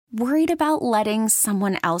Worried about letting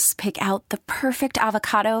someone else pick out the perfect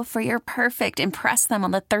avocado for your perfect impress them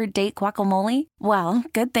on the third date guacamole? Well,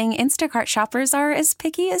 good thing Instacart shoppers are as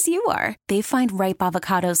picky as you are. They find ripe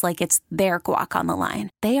avocados like it's their guac on the line.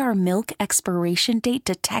 They are milk expiration date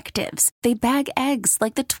detectives. They bag eggs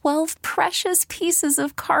like the 12 precious pieces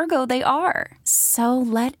of cargo they are. So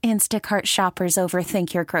let Instacart shoppers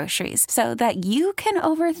overthink your groceries so that you can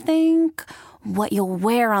overthink what you'll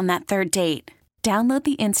wear on that third date. Download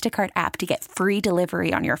the Instacart app to get free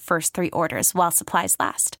delivery on your first 3 orders while supplies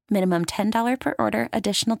last. Minimum $10 per order.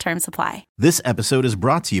 Additional terms apply. This episode is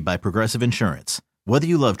brought to you by Progressive Insurance. Whether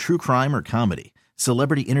you love true crime or comedy,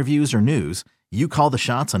 celebrity interviews or news, you call the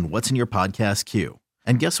shots on what's in your podcast queue.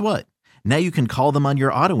 And guess what? Now you can call them on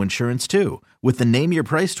your auto insurance too with the Name Your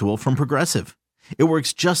Price tool from Progressive. It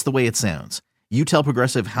works just the way it sounds. You tell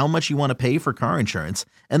Progressive how much you want to pay for car insurance,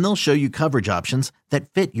 and they'll show you coverage options that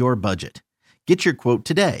fit your budget. Get your quote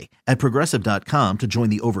today at Progressive.com to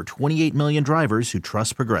join the over 28 million drivers who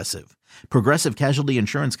trust Progressive. Progressive Casualty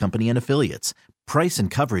Insurance Company and Affiliates. Price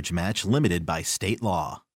and coverage match limited by state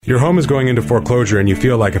law. Your home is going into foreclosure and you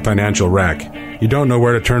feel like a financial wreck. You don't know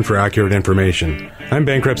where to turn for accurate information. I'm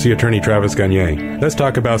bankruptcy attorney Travis Gagne. Let's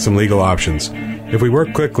talk about some legal options. If we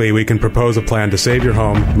work quickly, we can propose a plan to save your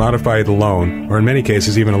home, modify the loan, or in many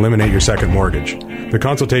cases even eliminate your second mortgage. The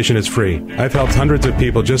consultation is free. I've helped hundreds of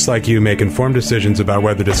people just like you make informed decisions about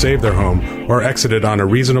whether to save their home or exit it on a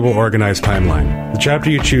reasonable, organized timeline. The chapter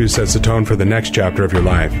you choose sets the tone for the next chapter of your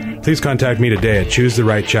life. Please contact me today at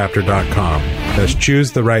choosetherightchapter.com. That's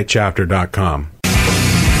choosetherightchapter.com.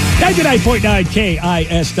 99.9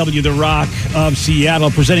 KISW, The Rock of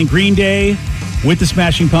Seattle, presenting Green Day with the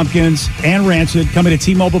Smashing Pumpkins and Rancid, coming to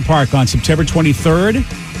T-Mobile Park on September 23rd.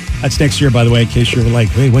 That's next year, by the way, in case you're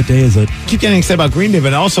like, wait, what day is it? Keep getting excited about Green Day,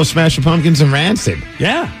 but also Smashing Pumpkins and Rancid.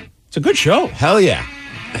 Yeah, it's a good show. Hell yeah.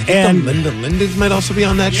 I think the Linda Lindas might also be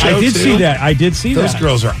on that show, I did see that. Those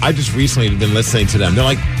girls are, I just recently been listening to them. They're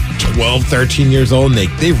like 12, 13 years old, and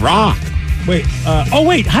they rock. Wait,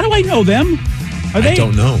 how do I know them? I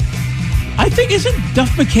don't know. I think, isn't Duff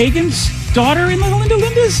McKagan's daughter in the Linda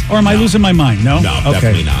Lindas? Or am I losing my mind? No? No, okay.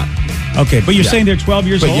 Definitely not. Okay, but you're saying they're 12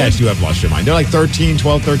 years old? But yes, you have lost your mind. They're like 13,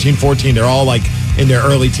 12, 13, 14. They're all like in their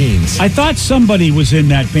early teens. I thought somebody was in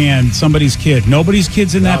that band, somebody's kid. Nobody's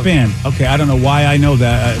kid's in that band. Okay, I don't know why I know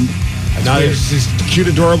that. Now there's these cute,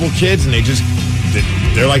 adorable kids, and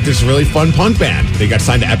they're like this really fun punk band. They got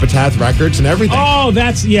signed to Epitaph Records and everything. Oh,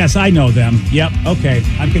 yes, I know them. Yep, okay.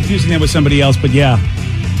 I'm confusing them with somebody else, but yeah,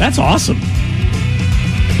 that's awesome.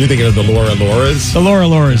 You're thinking of the Laura Lauras? The Laura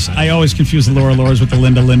Lauras. I always confuse the Laura Lauras with the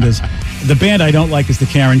Linda Lindas. The band I don't like is the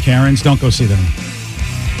Karen Karens. Don't go see them.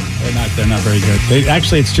 They're not very good.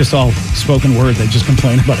 It's just all spoken word. They just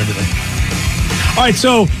complain about everything. All right,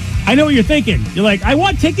 so I know what you're thinking. You're like, I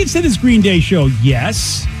want tickets to this Green Day show.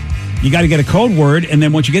 Yes. You got to get a code word, and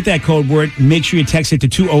then once you get that code word, make sure you text it to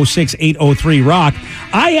 206-803-ROCK.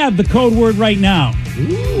 I have the code word right now.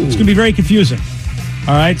 Ooh. It's going to be very confusing.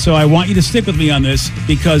 All right, so I want you to stick with me on this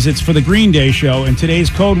because it's for the Green Day show, and today's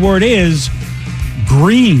code word is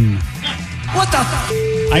green. What the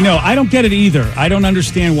I know, I don't get it either. I don't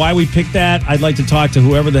understand why we picked that. I'd like to talk to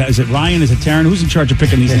whoever is it Ryan? Is it Taryn? Who's in charge of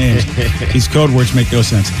picking these names? These code words make no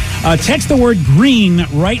sense. Text the word green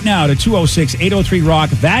right now to 206-803-ROCK.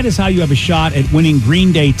 That is how you have a shot at winning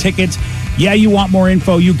Green Day tickets. Yeah, you want more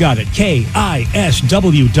info? You got it. KISW.com.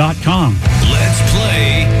 Let's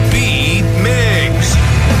play Beat Migs.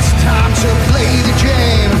 It's time to play the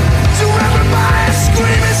game. So everybody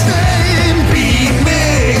scream his name. Beat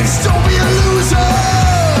Migs, don't be a loser.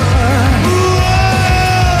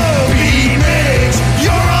 Whoa. Beat Migs,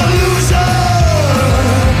 you're a loser.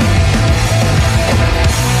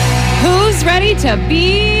 Who's ready to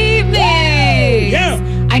beat Migs? Yeah.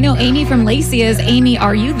 I know Amy from Lacey is. Amy,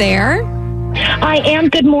 are you there? I am.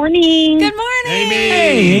 Good morning. Good morning. Amy.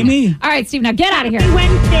 Hey, Amy. All right, Steve, now get out of here. Happy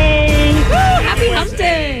Wednesday. Woo, happy hump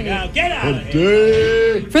day. Now get out of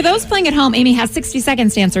here. For those playing at home, Amy has 60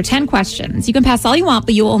 seconds to answer 10 questions. You can pass all you want,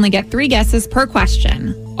 but you will only get 3 guesses per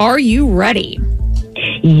question. Are you ready?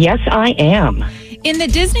 Yes, I am. In the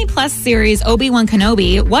Disney Plus series Obi-Wan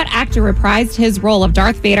Kenobi, what actor reprised his role of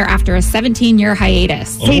Darth Vader after a 17-year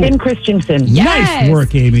hiatus? Hayden Christensen. Yes. Nice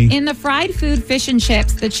work, Amy. In the fried food fish and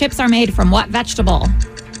chips, the chips are made from what vegetable?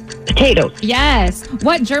 Potatoes. Yes.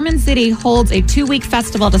 What German city holds a 2-week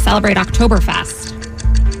festival to celebrate Oktoberfest?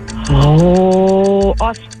 Oh,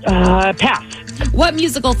 pass. What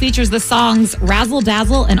musical features the songs Razzle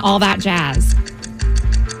Dazzle and All That Jazz?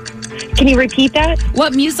 Can you repeat that?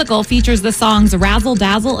 What musical features the songs Razzle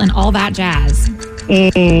Dazzle and All That Jazz?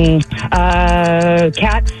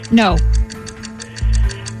 Cats. No.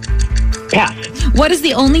 Pass. What is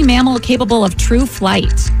the only mammal capable of true flight?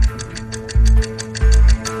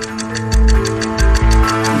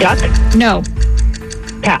 Duck. No.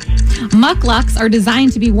 Pass. Mucklucks are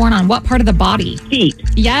designed to be worn on what part of the body? Feet.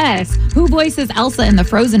 Yes. Who voices Elsa in the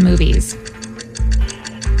Frozen movies?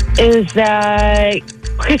 Is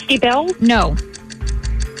Christy Bell? No.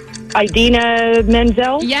 Idina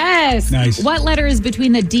Menzel? Yes. Nice. What letter is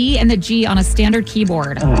between the D and the G on a standard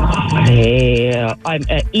keyboard? I'm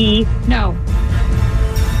E. No.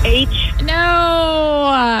 H.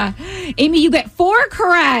 No. Amy, you get 4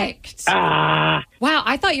 correct. Ah. Wow,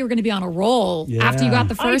 I thought you were going to be on a roll Yeah. after you got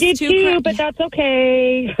the I first did 2 too, correct. but that's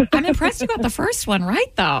okay. I'm impressed you got the first one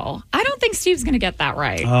right, though. I don't think Steve's going to get that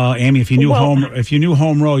right. Amy, if you knew Well-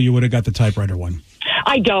 home row, you would have got the typewriter one.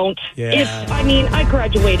 I don't. Yeah. I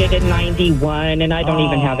graduated in 91, and I don't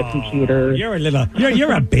even have a computer. You're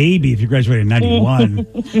a baby if you graduated in 91.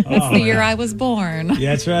 It's the year I was born.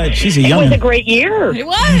 Yeah, that's right. She's a It young. was a great year. It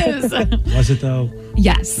was. Was it though?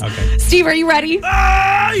 Yes. Okay. Steve, are you ready?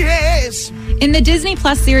 Ah, yes. In the Disney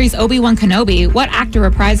Plus series Obi-Wan Kenobi, what actor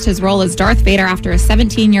reprised his role as Darth Vader after a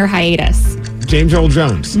 17-year hiatus? James Earl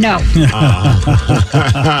Jones. No.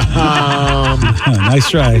 Nice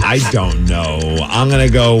try. I don't know. I'm going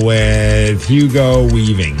to go with Hugo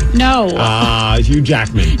Weaving. No. Hugh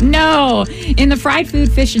Jackman. No. In the fried food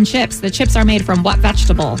fish and chips, the chips are made from what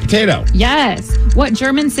vegetable? Potato. Yes. What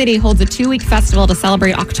German city holds a 2-week festival to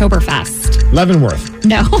celebrate Oktoberfest? Leavenworth.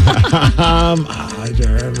 No.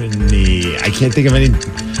 Germany. I can't think of any.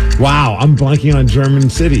 Wow, I'm blanking on German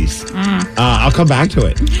cities. I'll come back to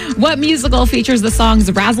it. What musical features the songs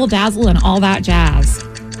Razzle Dazzle and All That Jazz?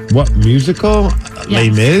 What musical? Les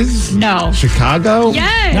Mis? No. Chicago?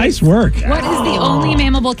 Yes. Nice work. What is the only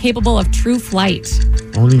mammal capable of true flight?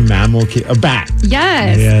 Only mammal. A bat.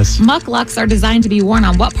 Yes. Yes. Mucklucks are designed to be worn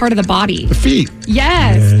on what part of the body? The feet.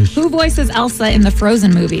 Yes. Yes. Who voices Elsa in the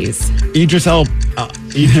Frozen movies? Idris.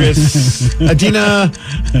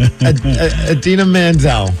 Adina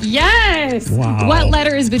Menzel. Yes. Wow. What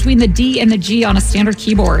letter is between the D and the G on a standard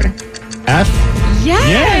keyboard? F. Yes.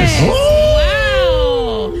 Yes. Wow.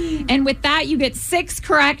 And with that, you get 6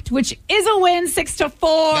 correct, which is a win,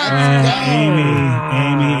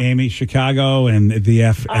 6-4. Amy, Chicago, and the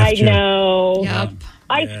F. I joke. know. Yep.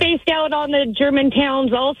 I spaced out on the German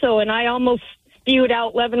towns also, and I almost spewed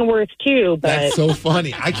out Leavenworth too. But That's so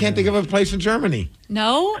funny. I can't think of a place in Germany.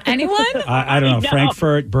 No? Anyone? I don't know. No.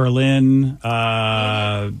 Frankfurt, Berlin.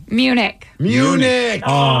 Munich. Munich.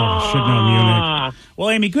 Oh, should know Munich. Well,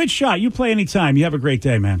 Amy, good shot. You play anytime. You have a great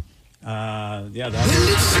day, man. Damn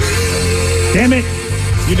it.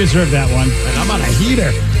 You deserve that one. And I'm on a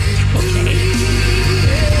heater.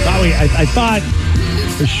 I thought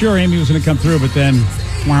for sure Amy was going to come through, but then.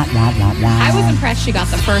 I was impressed she got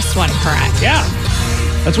the first one correct. Yeah.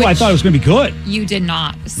 That's why I thought it was going to be good. You did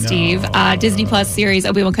not, Steve. Disney Plus series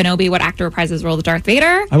Obi-Wan Kenobi, what actor reprises his role of Darth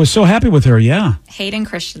Vader? I was so happy with her, yeah. Hayden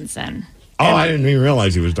Christensen. Oh, I didn't even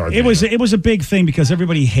realize he was Darth Vader. It was a big thing because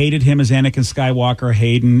everybody hated him as Anakin Skywalker,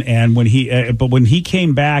 Hayden, and when he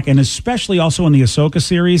came back, and especially also in the Ahsoka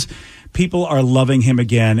series, people are loving him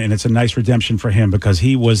again, and it's a nice redemption for him because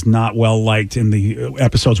he was not well liked in the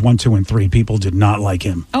episodes 1, 2, and 3. People did not like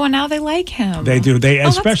him. Oh, and now they like him. They do.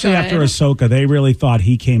 that's Especially after good. Ahsoka, they really thought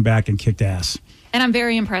he came back and kicked ass. And I'm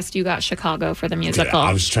very impressed you got Chicago for the musical.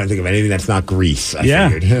 I was trying to think of anything that's not Grease. I Yeah.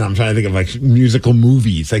 figured. I'm trying to think of like musical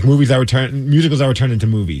movies, like musicals that were turned into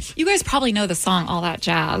movies. You guys probably know the song All That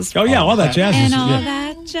Jazz. Oh yeah, all that jazz. And is, all yeah.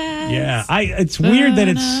 that jazz. Yeah, it's weird that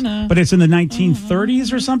it's in the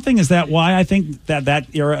 1930s or something. Is that why I think that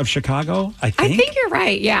era of Chicago? I think you're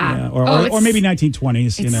right, yeah. or maybe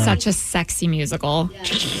 1920s. It's such a sexy musical.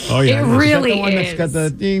 Oh yeah, It really Is that the one is. that's got the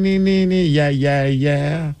ding ding ding ding,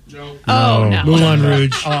 yeah. Oh, no. Moulin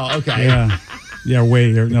Rouge. Oh, okay. Yeah,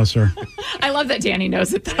 wait, no, sir. I love that Danny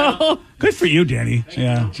knows it, though. Good for you, Danny.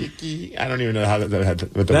 Yeah, I don't even know what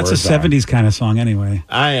the that's a words are. 70s kind of song anyway.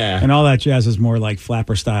 Yeah. And all that jazz is more like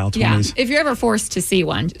flapper style 20s. Yeah, if you're ever forced to see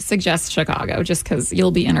one, suggest Chicago, just because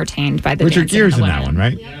you'll be entertained by the Richard dancing Gere's of the in that one,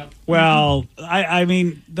 women. right? Well, I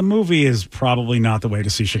mean, the movie is probably not the way to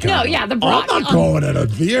see Chicago. No, yeah, the I'm broad. not going to the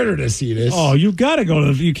theater to see this. Oh, you got to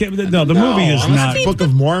go to. You can't. No, the movie is unless not. it's Book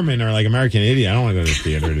of Mormon or like American Idiot. I don't want to go to the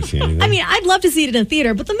theater to see anything. I mean, I'd love to see it in a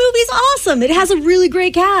theater, but the movie's awesome. It has a really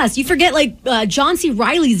great cast. You forget, like, John C.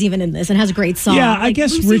 Reilly's even in this and has a great song. Yeah, I Like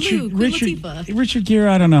guess Lucy Liu, Queen Latifah. Richard Gere.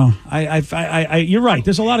 I don't know. I you're right.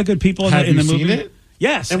 There's a lot of good people Have in the you movie. seen it?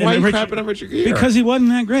 Yes. And why are you Richard- crapping on Richard Gere? Because he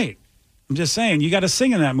wasn't that great. I'm just saying, you got to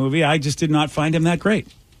sing in that movie. I just did not find him that great.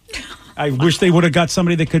 I wish they would have got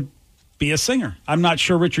somebody that could be a singer. I'm not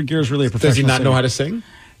sure Richard Gere is really a professional Does he not singer. know how to sing?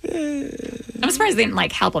 I'm surprised they didn't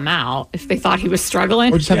like help him out if they thought he was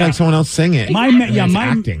struggling. Or just have like someone else sing it.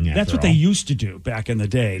 Acting. That's what they used to do back in the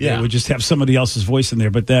day. Yeah. They would just have somebody else's voice in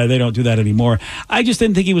there, but they don't do that anymore. I just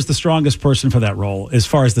didn't think he was the strongest person for that role as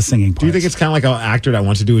far as the singing part. Do you think it's kind of like an actor that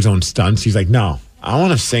wants to do his own stunts? He's like, no, I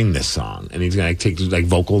want to sing this song, and he's gonna take like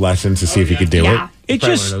vocal lessons to see if he could do it. It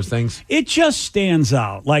Probably just one of those things. It just stands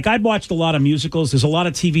out. Like I've watched a lot of musicals. There's a lot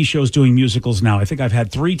of TV shows doing musicals now. I think I've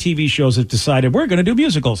had 3 TV shows that decided we're going to do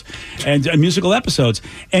musicals and musical episodes.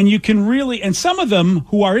 And you can really, and some of them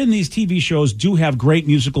who are in these TV shows do have great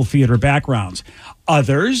musical theater backgrounds.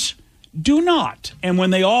 Others do not. And when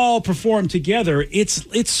they all perform together, it's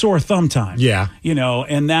sore thumb time. Yeah.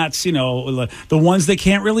 And that's, the ones that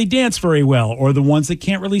can't really dance very well or the ones that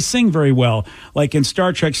can't really sing very well. Like in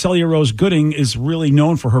Star Trek, Celia Rose Gooding is really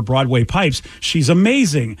known for her Broadway pipes. She's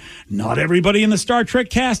amazing. Not everybody in the Star Trek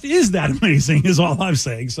cast is that amazing, is all I'm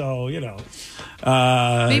saying. So,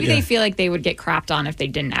 Maybe they feel like they would get crapped on if they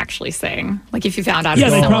didn't actually sing. Like if you found out they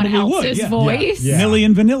it was someone probably would. else's voice. Yeah. Millie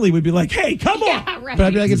and Vanilli would be like, hey, come on. Yeah, right. But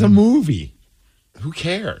I'd be like, it's a movie. Who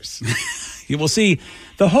cares? You will see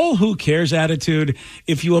the whole who cares attitude.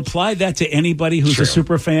 If you apply that to anybody who's a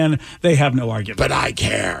super fan, they have no argument. But I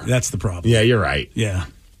care. That's the problem. Yeah, you're right. Yeah.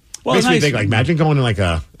 Well, Makes me think, like, imagine going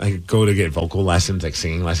to go to get vocal lessons, like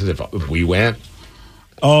singing lessons. If we went,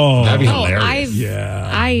 that'd be hilarious.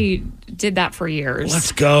 I did that for years.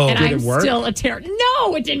 Let's go. And Did I'm it work? still a terrible.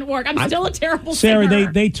 No, it didn't work. I'm still a terrible Sarah,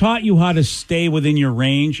 singer. they taught you how to stay within your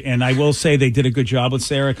range, and I will say they did a good job with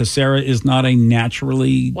Sarah because Sarah is not a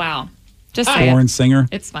naturally Wow. Just say born it. singer.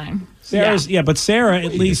 It's fine. But Sarah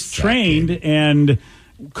at least trained and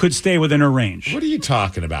could stay within her range. What are you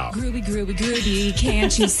talking about? Groovy,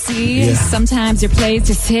 can't you see? Sometimes your plays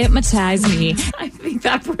just hypnotize me. I think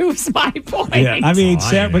that proves my point. Yeah, I mean,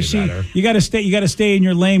 Sarah, but better. you got to stay in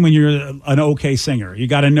your lane when you're an okay singer. You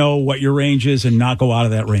got to know what your range is and not go out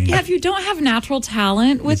of that range. Yeah, if you don't have natural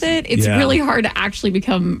talent with it's really hard to actually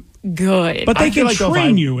become good. But they feel can like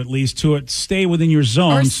train you at least to stay within your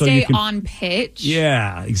zone, or so stay you can on pitch.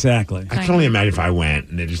 Yeah, exactly. I can only imagine if I went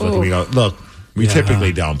and they just looked at me and go, look, we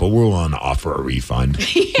typically don't, but we're willing to offer a refund.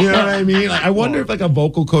 You know what I mean? Like, I wonder if like a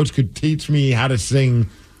vocal coach could teach me how to sing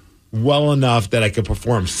well enough that I could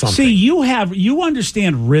perform something. See, you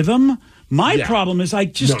understand rhythm. My problem is I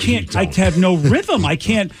just can't. I have no rhythm. I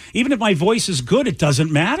can't. Even if my voice is good, it doesn't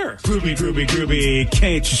matter. Groovy.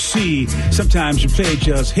 Can't you see? Sometimes you play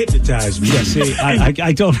just hypnotize me. Yeah, see,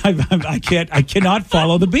 I don't. I can't. I cannot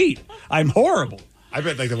follow the beat. I'm horrible. I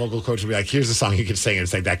bet like the vocal coach would be like, here's a song you can sing. And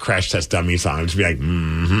it's like that Crash Test Dummy song. It'd just be like,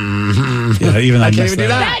 Yeah, even I can't even do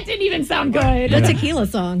that. That didn't even sound good. The tequila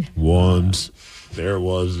song. Once there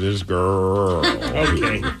was this girl.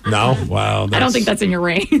 Okay. No? Wow. I don't think that's in your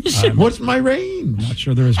range. What's my range? Not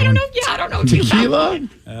sure there is I one. don't know. Yeah, I don't know. Tequila?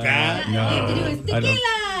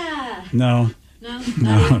 No.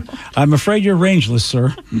 I'm afraid you're rangeless,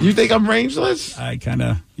 sir. You think I'm rangeless? I kind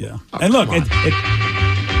of, yeah. Oh, And look, come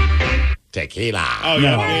Tequila. Oh,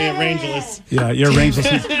 yeah, rangeless. Yeah, you're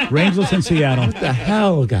rangeless in Seattle. What the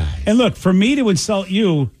hell, guys? And look, for me to insult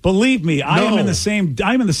you, believe me, I'm in the same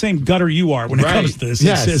gutter you are when it comes to this.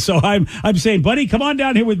 Yes. So I'm saying, buddy, come on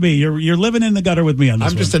down here with me. You're living in the gutter with me on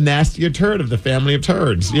this. I'm just a nastier turd of the family of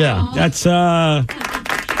turds. Yeah. That's well.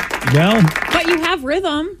 But you have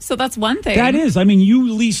rhythm, so that's one thing. That is. I mean, you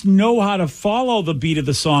at least know how to follow the beat of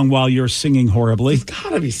the song while you're singing horribly. There's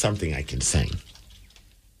got to be something I can sing.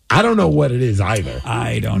 I don't know what it is either.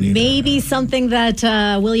 I don't either. Maybe something that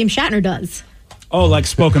William Shatner does. Oh, like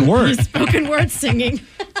spoken word. Spoken word singing.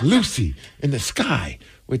 Lucy in the sky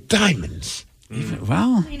with diamonds.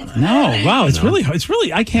 Well, no. Wow, it's really,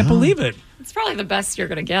 I can't believe it. It's probably the best you're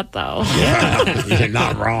going to get, though. Yeah. You're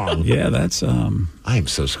not wrong. Yeah, that's, I am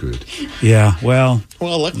so screwed. Yeah, well.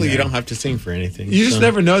 Well, luckily you don't have to sing for anything. You just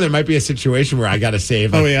never know. There might be a situation where I got to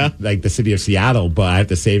save like the city of Seattle, but I have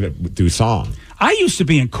to save it through song. I used to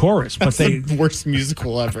be in chorus, but That's the worst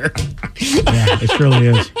musical ever. Yeah, it surely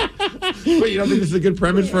is. Wait, you don't think this is a good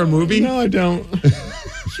premise for a movie? No, I don't.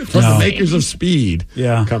 From the makers of Speed,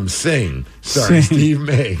 come Sing, starring Steve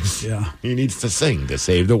Migs. Yeah. He needs to sing to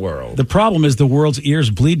save the world. The problem is the world's ears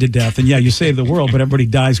bleed to death, and you save the world, but everybody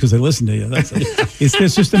dies because they listen to you.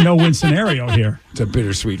 It's just a no-win scenario here. It's a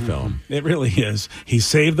bittersweet film. It really is. He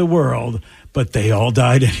saved the world, but they all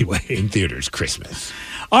died anyway. In theaters, Christmas.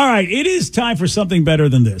 All right, it is time for something better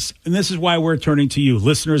than this. And this is why we're turning to you,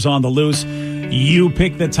 listeners on the loose. You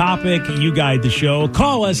pick the topic, you guide the show.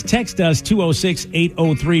 Call us, text us,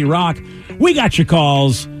 206-803-ROCK. We got your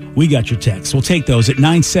calls, we got your texts. We'll take those at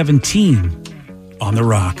 9:17 on The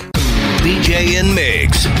Rock. BJ and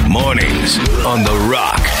Migs. Mornings on The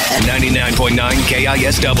Rock. 99.9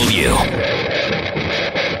 KISW.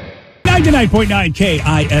 99.9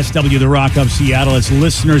 KISW, The Rock of Seattle. It's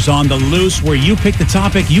Listeners on the Loose, where you pick the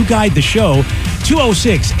topic, you guide the show.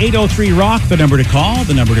 206-803-ROCK, the number to call,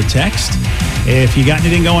 the number to text. If you got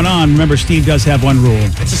anything going on, remember, Steve does have one rule.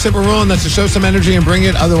 It's a simple rule, and that's to show some energy and bring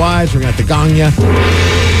it. Otherwise, we're going to have to gong you.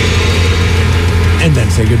 And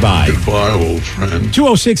then say goodbye. Goodbye, old friend.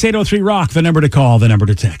 206-803-ROCK, the number to call, the number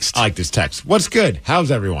to text. I like this text. What's good?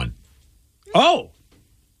 How's everyone? Oh,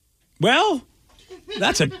 well,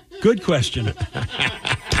 that's a good question.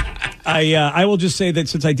 I will just say that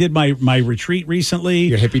since I did my retreat recently.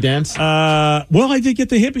 Your hippie dance? Well, I did get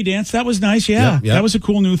the hippie dance. That was nice, yeah. That was a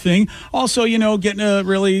cool new thing. Also, getting to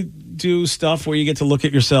really do stuff where you get to look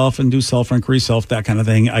at yourself and do self-inquiry, that kind of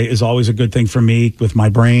thing is always a good thing for me with my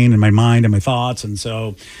brain and my mind and my thoughts. And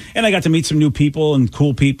I got to meet some new people and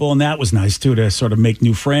cool people, and that was nice, too, to sort of make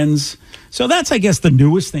new friends. So that's, I guess, the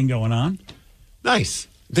newest thing going on. Nice.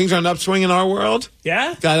 Things are on an upswing in our world.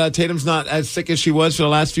 Yeah? Tatum's not as sick as she was for the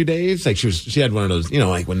last few days. Like she had one of those,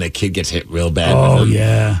 like when the kid gets hit real bad. Oh,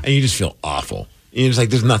 yeah. And you just feel awful. You're just like,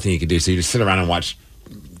 there's nothing you can do. So you just sit around and watch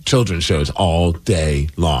children's shows all day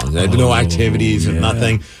long. No activities and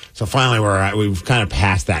nothing. So finally, we've kind of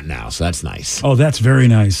passed that now. So that's nice. Oh, that's very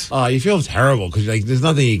nice. You feel terrible because there's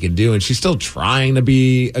nothing you can do, and she's still trying to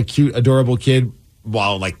be a cute, adorable kid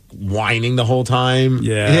while whining the whole time.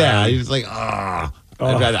 Yeah. You're just like,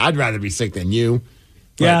 I'd rather be sick than you.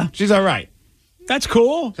 But yeah, she's all right. That's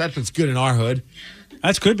cool. That's what's good in our hood.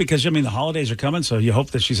 That's good because, the holidays are coming, so you hope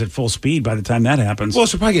that she's at full speed by the time that happens. Well,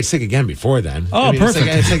 she'll probably get sick again before then. Oh, perfect.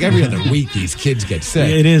 It's like every other week these kids get sick.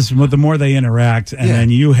 It is. The more they interact, and then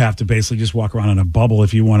you have to basically just walk around in a bubble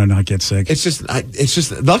if you want to not get sick. It's just,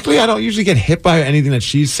 luckily I don't usually get hit by anything that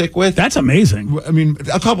she's sick with. That's amazing. I mean,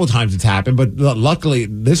 a couple of times it's happened, but luckily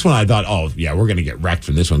this one I thought, we're going to get wrecked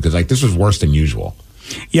from this one because this was worse than usual.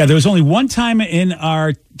 Yeah, there was only one time in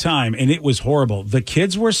our time, and it was horrible. The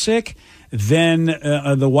kids were sick. Then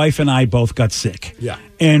the wife and I both got sick. Yeah.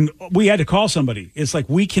 And we had to call somebody. It's like,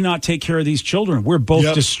 we cannot take care of these children. We're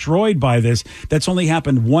both destroyed by this. That's only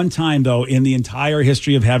happened one time, though, in the entire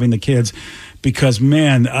history of having the kids. Because,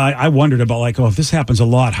 man, I wondered about, if this happens a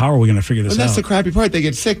lot, how are we going to figure this out? And that's the crappy part. They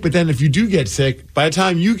get sick, but then if you do get sick, by the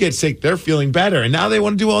time you get sick, they're feeling better. And now they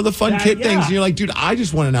want to do all the fun kid things. And you're like, dude, I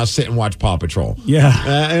just want to now sit and watch Paw Patrol. Yeah.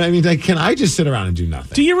 Can I just sit around and do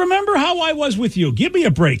nothing? Do you remember how I was with you? Give me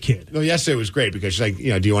a break, kid. No, yesterday was great because she's like, do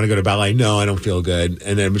you want to go to ballet? No, I don't feel good.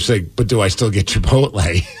 And then she's like, but do I still get Chipotle?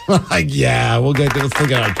 I'm like, yeah, we'll still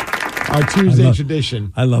get our Tuesday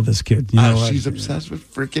tradition. I love this kid. She's obsessed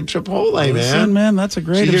with freaking Chipotle, man. Listen, man, that's a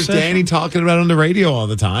great She hears obsession. Danny talking about it on the radio all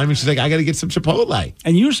the time, and she's like, I got to get some Chipotle.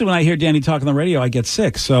 And usually when I hear Danny talk on the radio, I get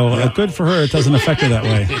sick. So good for her. It doesn't affect her that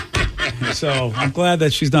way. So I'm glad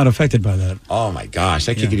that she's not affected by that. Oh, my gosh.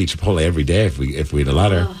 That kid could eat Chipotle every day if we'd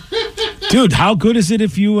allowed her. Dude, how good is it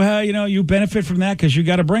if you, you benefit from that because you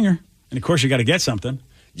got to bring her? And, of course, you got to get something.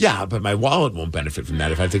 Yeah, but my wallet won't benefit from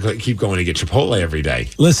that if I have to keep going to get Chipotle every day.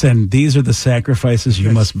 Listen, these are the sacrifices you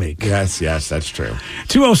must make. Yes, that's true.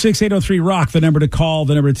 206-803-ROCK, the number to call,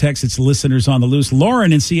 the number to text. It's Listeners on the Loose.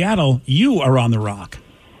 Lauren in Seattle, you are on the Rock.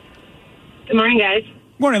 Good morning, guys.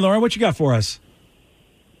 Morning, Lauren. What you got for us?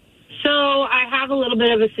 So I have a little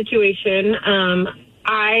bit of a situation.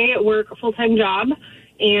 I work a full-time job,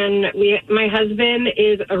 and my husband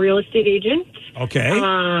is a real estate agent. Okay.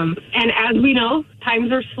 And as we know, times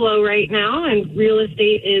are slow right now, and real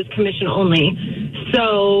estate is commission only.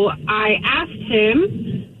 So I asked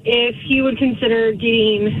him if he would consider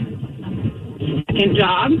getting a second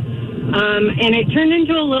job. And it turned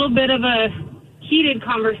into a little bit of a heated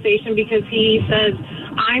conversation because he says,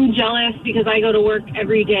 I'm jealous because I go to work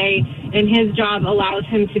every day, and his job allows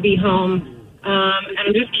him to be home. And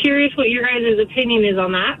I'm just curious what your guys' opinion is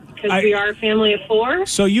on that, because we are a family of four.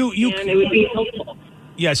 So and it would be helpful.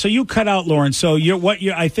 Yeah, so you cut out, Lauren. So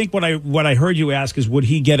I think what I heard you ask is, would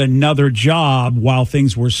he get another job while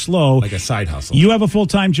things were slow, like a side hustle? You have a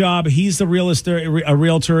full-time job. He's a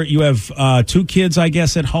realtor. You have 2 kids, I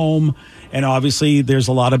guess, at home, and obviously there's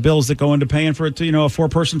a lot of bills that go into paying for it. A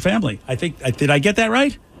 4-person family. Did I get that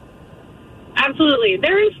right? Absolutely.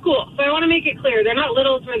 They're in school, so I want to make it clear. They're not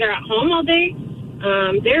littles where they're at home all day.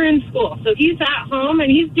 They're in school. So he's at home,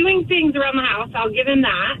 and he's doing things around the house. I'll give him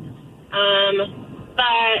that. But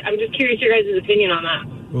I'm just curious your guys' opinion on that.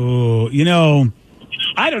 Oh,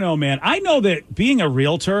 I don't know, man. I know that being a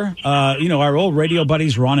realtor, our old radio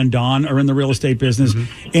buddies, Ron and Don, are in the real estate business,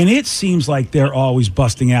 and it seems like they're always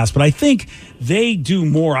busting ass. But I think they do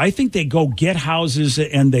more. I think they go get houses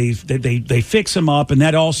and they fix them up, and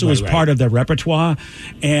that also is part of their repertoire.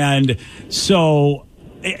 And so...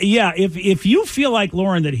 Yeah, if you feel like,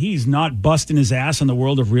 Lauren, that he's not busting his ass in the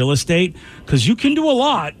world of real estate, because you can do a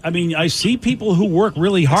lot. I mean, I see people who work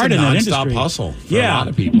really hard in that industry. It's a nonstop hustle for a lot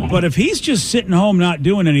of people. But if he's just sitting home not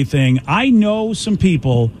doing anything, I know some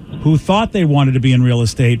people who thought they wanted to be in real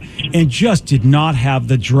estate and just did not have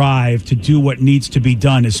the drive to do what needs to be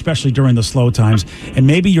done, especially during the slow times. And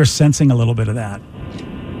maybe you're sensing a little bit of that.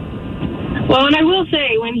 Well, and I will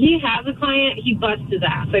say, when he has a client, he busts his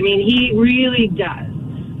ass. I mean, he really does.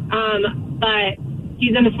 But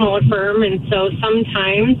he's in a smaller firm, and so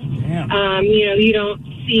sometimes, you don't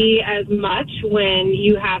see as much when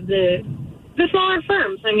you have the smaller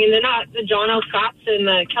firms. I mean, they're not the John L. Scotts and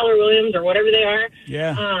the Keller Williams or whatever they are.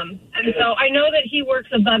 Yeah. And so I know that he works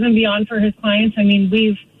above and beyond for his clients. I mean,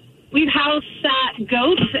 we've house sat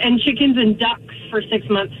goats and chickens and ducks for 6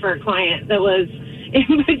 months for a client that was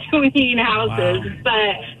in between houses. Wow.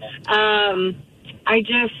 But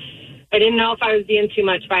I didn't know if I was being too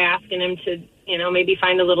much by asking him to, maybe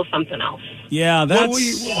find a little something else. Yeah,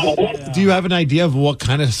 Do you have an idea of what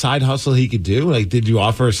kind of side hustle he could do? Like, did you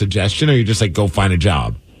offer a suggestion, or you just like, go find a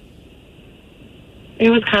job? It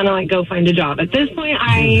was kind of like, go find a job. At this point,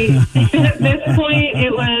 it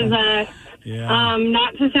was,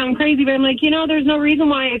 not to sound crazy, but I'm like, there's no reason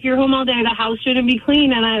why, if you're home all day, the house shouldn't be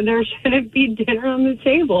clean and there shouldn't be dinner on the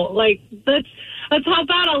table. Like, let's help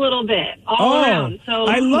out a little bit all around. So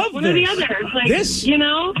I love one this. or the other. Like,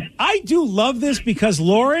 I do love this because,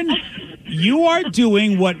 Lauren, you are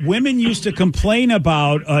doing what women used to complain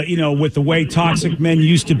about, with the way toxic men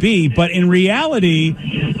used to be. But in reality,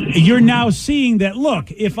 you're now seeing that,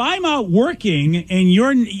 look, if I'm out working and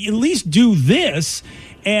you're at least do this.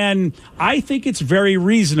 And I think it's very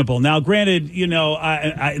reasonable. Now, granted,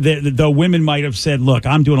 the women might have said, "Look,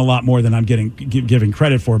 I'm doing a lot more than I'm giving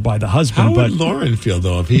credit for by the husband." How would Lauren feel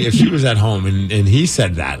though if she was at home and he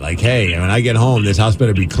said that, like, "Hey, when I get home, this house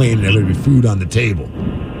better be clean and there better be food on the table"?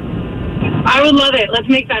 I would love it. Let's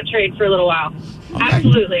make that trade for a little while. Okay.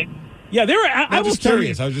 Absolutely. Yeah, I was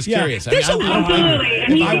curious. I was just curious. Absolutely.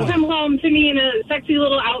 And he can come home to me in a sexy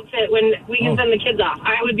little outfit when we can send the kids off.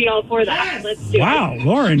 I would be all for that. Yes. Let's do it. Wow,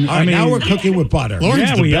 Lauren. All right, now we're cooking with butter.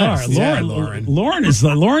 We are.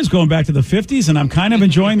 Lauren's going back to the 50s, and I'm kind of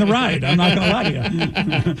enjoying the ride. I'm not going to lie to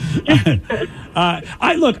you.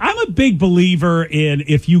 I'm a big believer in,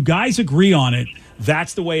 if you guys agree on it,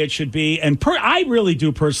 that's the way it should be. And I really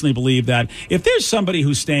do personally believe that if there's somebody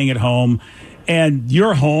who's staying at home and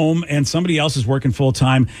you're home and somebody else is working full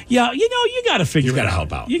time, you got to figure it out. You got to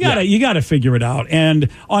help out. You got to figure it out. And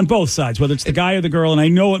on both sides, whether it's the guy or the girl, and I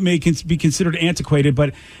know it may be considered antiquated,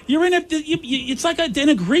 but you're in it's like an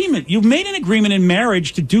agreement. You've made an agreement in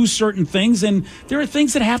marriage to do certain things, and there are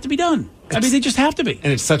things that have to be done. They just have to be.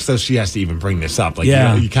 And it sucks though she has to even bring this up. Like,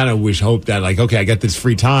 you kind of hope that, like, okay, I got this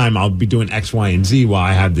free time, I'll be doing X, Y, and Z while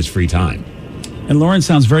I have this free time. And Lauren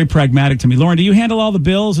sounds very pragmatic to me. Lauren, do you handle all the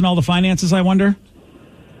bills and all the finances, I wonder?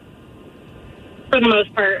 For the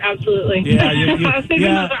most part, absolutely. Yeah,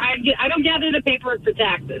 I don't gather the paperwork for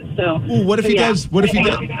taxes. So, ooh, what if he does? What if he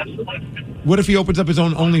does? What if he opens up his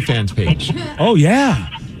own OnlyFans page? Oh yeah.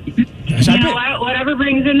 Whatever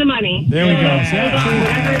brings in the money. There we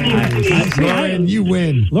go. Lauren, you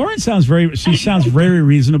win. Lauren sounds very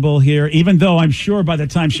reasonable here, even though I'm sure by the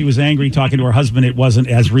time she was angry talking to her husband, it wasn't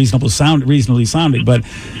as reasonably sounding. But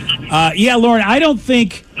Lauren, I don't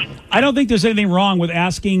think there's anything wrong with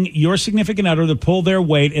asking your significant other to pull their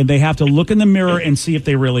weight, and they have to look in the mirror and see if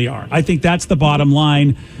they really are. I think that's the bottom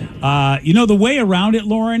line. The way around it,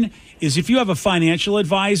 Lauren, is if you have a financial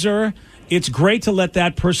advisor, it's great to let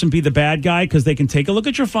that person be the bad guy because they can take a look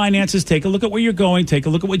at your finances, take a look at where you're going, take a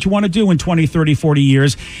look at what you want to do in 20, 30, 40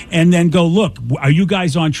 years, and then go, look, are you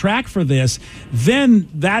guys on track for this? Then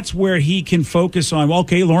that's where he can focus on,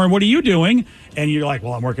 okay, Lauren, what are you doing? And you're like,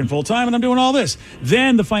 well, I'm working full time and I'm doing all this.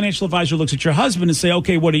 Then the financial advisor looks at your husband and say,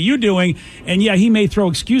 okay, what are you doing? And he may throw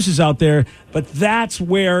excuses out there, but that's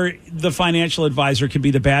where the financial advisor can be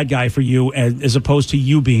the bad guy for you as opposed to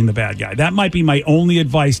you being the bad guy. That might be my only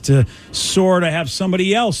advice, to sort of have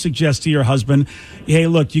somebody else suggest to your husband, hey,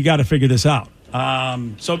 look, you got to figure this out.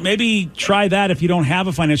 So maybe try that if you don't have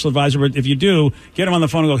a financial advisor, but if you do, get him on the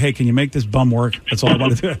phone and go, hey, can you make this bum work? That's all I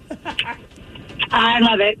want to do. I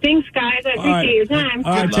love it. Thanks, guys. I appreciate your time.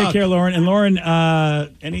 All right, take care, Lauren. And Lauren,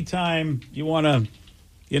 anytime you want to,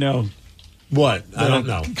 What? I don't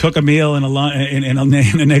know. Cook a meal in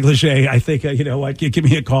a negligee. I think, you know what, give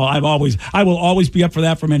me a call. I will always be up for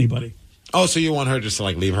that from anybody. Oh, so you want her just to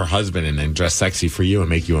like leave her husband and then dress sexy for you and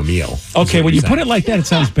make you a meal? Okay, when you put it like that, it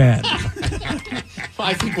sounds bad. Well,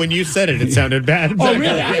 I think when you said it, it sounded bad. Oh,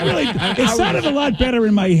 really? It sounded a lot better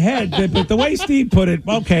in my head, but the way Steve put it,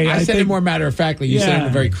 okay. I said it more matter-of-factly. You said it in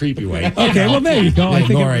a very creepy way. Okay, well, there you go. I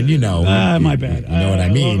think Lauren, you know. My bad. You know what I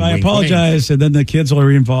mean. I Wink, apologize, and then the kids are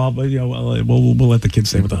involved, but, you know, we'll let the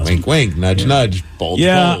kids stay with us. Wink, wink, nudge, nudge, bulge,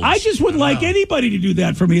 bulge. I just would like anybody to do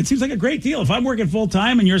that for me. It seems like a great deal. If I'm working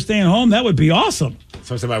full-time and you're staying home, that would be awesome.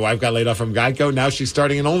 So my wife got laid off from Geico. Now she's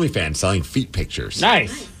starting an OnlyFans selling feet pictures.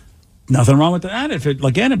 Nice. Nothing wrong with that. If it,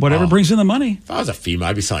 again, whatever brings in the money. If I was a female,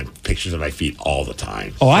 I'd be selling pictures of my feet all the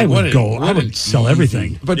time. Oh, I would sell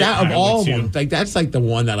everything. But that of all of them, like that's like the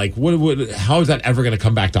one that like, how is that ever going to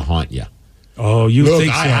come back to haunt you? Oh, you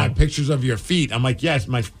think so? I have pictures of your feet. I'm like, yes,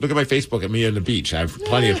 look at my Facebook at me on the beach. I have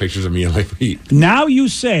plenty of pictures of me on my feet. Now you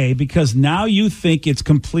say, because now you think it's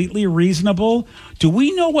completely reasonable. Do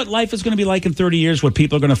we know what life is going to be like in 30 years, what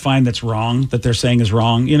people are going to find that's wrong, that they're saying is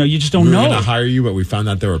wrong? You know, you just don't know. We were going to hire you, but we found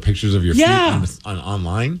out there were pictures of your feet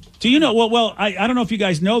online. Do you know? Well, I don't know if you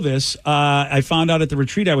guys know this. I found out at the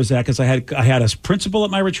retreat I was at because I had a principal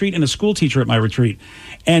at my retreat and a school teacher at my retreat.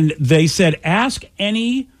 And they said, ask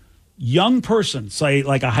any young person, say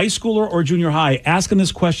like a high schooler or junior high, ask them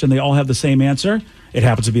this question. They all have the same answer. It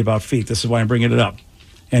happens to be about feet. This is why I'm bringing it up.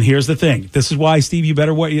 And here's the thing. This is why, Steve, you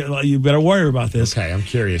better worry about this. Okay, I'm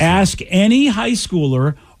curious. Ask any high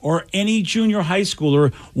schooler or any junior high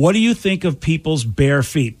schooler, what do you think of people's bare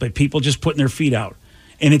feet? But people just putting their feet out.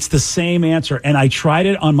 And it's the same answer. And I tried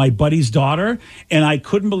it on my buddy's daughter, and I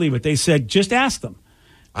couldn't believe it. They said, just ask them.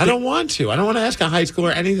 I don't want to. I don't want to ask a high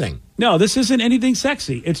schooler anything. No, this isn't anything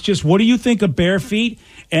sexy. It's just, what do you think of bare feet?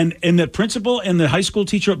 And the principal and the high school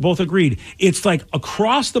teacher both agreed. It's like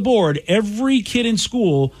across the board, every kid in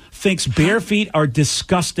school thinks bare feet are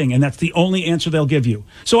disgusting, and that's the only answer they'll give you.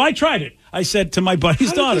 So I tried it. I said to my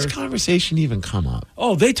buddy's daughter. How did this conversation even come up?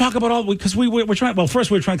 Oh, they talk about all, because we're trying, well, first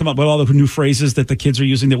we were trying to come up with all the new phrases that the kids are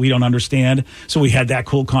using that we don't understand. So we had that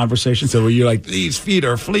cool conversation. So were you like, these feet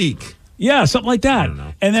are fleek? Yeah, something like that. I don't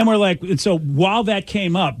know. And then we're like, and so while that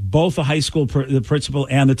came up, both the high school, the principal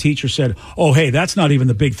and the teacher said, oh, hey, that's not even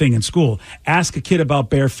the big thing in school. Ask a kid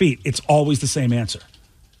about bare feet. It's always the same answer.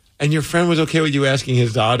 And your friend was okay with you asking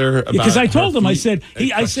his daughter about because I told him, I said,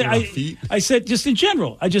 feet? I said, just in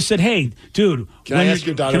general, I just said, hey, dude, can I ask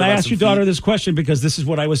your daughter this question because this is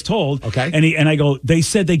what I was told? Okay. And I go, they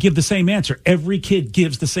said they give the same answer. Every kid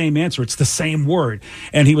gives the same answer. It's the same word.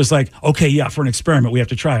 And he was like, okay, yeah, for an experiment, we have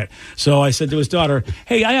to try it. So I said to his daughter,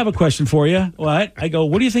 hey, I have a question for you. What? I go,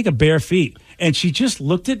 what do you think of bare feet? And she just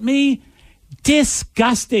looked at me,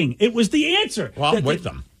 disgusting. It was the answer. Well, I'm with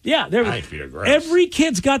them. Yeah, every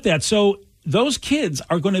kid's got that. So those kids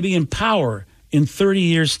are going to be in power in 30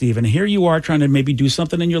 years, Steve. And here you are trying to maybe do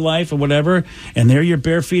something in your life or whatever, and there your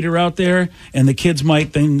bare feet are out there, and the kids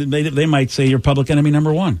might they might say you're public enemy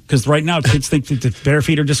number one because right now kids think that bare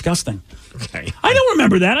feet are disgusting. Okay. I don't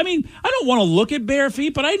remember that. I mean, I don't want to look at bare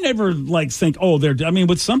feet, but I never think, oh,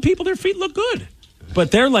 with some people their feet look good.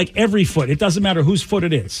 But they're like every foot. It doesn't matter whose foot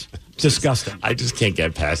it is. Disgusting. I just can't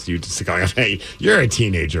get past you just going, hey, you're a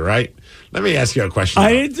teenager, right? Let me ask you a question.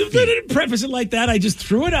 I didn't preface it like that. I just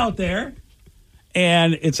threw it out there.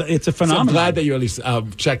 And it's a phenomenon. So I'm glad that you at least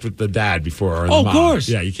checked with the dad before. Or the mom. Of course.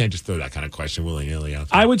 Yeah, you can't just throw that kind of question willy-nilly out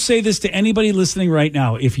there. I would say this to anybody listening right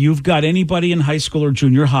now. If you've got anybody in high school or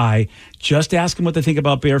junior high, just ask them what they think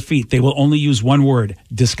about bare feet. They will only use one word,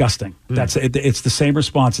 disgusting. That's it. It's the same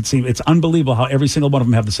response. It's unbelievable how every single one of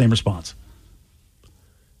them have the same response.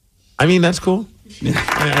 I mean, that's cool.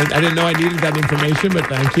 I didn't know I needed that information, but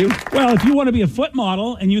thank you. Well, if you want to be a foot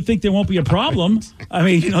model and you think there won't be a problem, I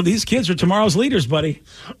mean, these kids are tomorrow's leaders, buddy.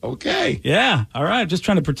 Okay. Yeah. All right. Just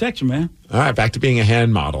trying to protect you, man. All right. Back to being a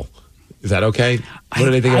hand model. Is that okay? What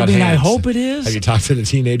do they think about hands? I hope it is. Have you talked to the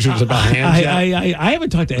teenagers about hands yet? I haven't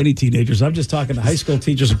talked to any teenagers. I'm just talking to high school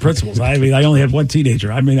teachers and principals. I mean, I only had one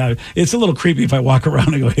teenager. I mean, it's a little creepy if I walk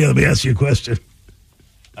around and go, hey, let me ask you a question.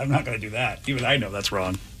 I'm not going to do that. Even I know that's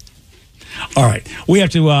wrong. All right, we have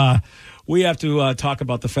to talk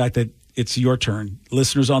about the fact that it's your turn.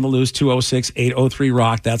 Listeners on the loose,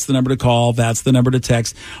 206-803-ROCK. That's the number to call. That's the number to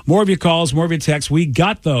text. More of your calls, more of your texts. We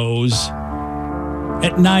got those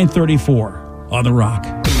at 9:34 on The Rock.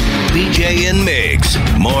 BJ and Migs,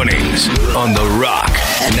 mornings on The Rock,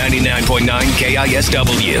 99.9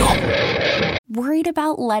 KISW. Worried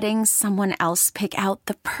about letting someone else pick out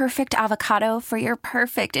the perfect avocado for your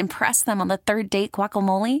perfect impress them on the third date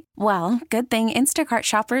guacamole? Well, good thing Instacart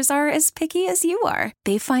shoppers are as picky as you are.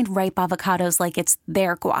 They find ripe avocados like it's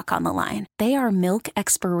their guac on the line. They are milk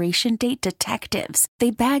expiration date detectives.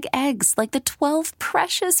 They bag eggs like the 12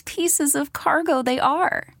 precious pieces of cargo they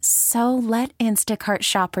are. So let Instacart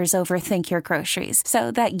shoppers overthink your groceries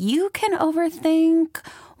so that you can overthink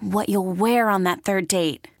what you'll wear on that third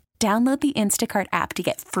date. Download the Instacart app to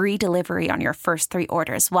get free delivery on your first 3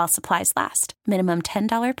 orders while supplies last. Minimum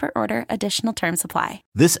 $10 per order. Additional terms apply.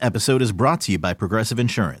 This episode is brought to you by Progressive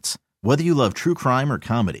Insurance. Whether you love true crime or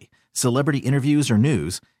comedy, celebrity interviews or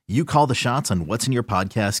news, you call the shots on what's in your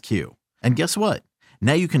podcast queue. And guess what?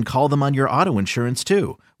 Now you can call them on your auto insurance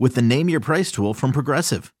too with the Name Your Price tool from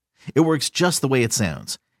Progressive. It works just the way it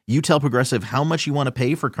sounds. You tell Progressive how much you want to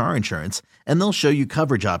pay for car insurance, and they'll show you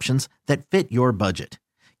coverage options that fit your budget.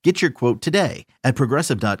 Get your quote today at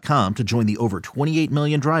Progressive.com to join the over 28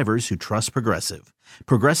 million drivers who trust Progressive.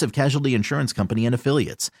 Progressive Casualty Insurance Company and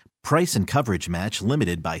Affiliates. Price and coverage match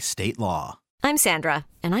limited by state law. I'm Sandra,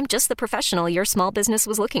 and I'm just the professional your small business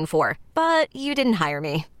was looking for. But you didn't hire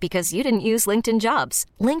me because you didn't use LinkedIn Jobs.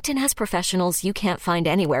 LinkedIn has professionals you can't find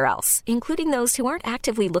anywhere else, including those who aren't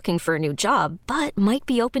actively looking for a new job, but might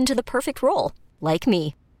be open to the perfect role, like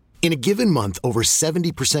me. In a given month, over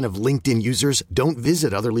 70% of LinkedIn users don't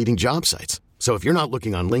visit other leading job sites. So if you're not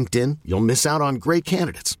looking on LinkedIn, you'll miss out on great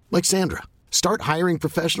candidates like Sandra. Start hiring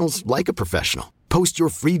professionals like a professional. Post your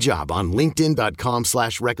free job on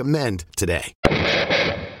linkedin.com/recommend today.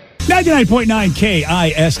 99.9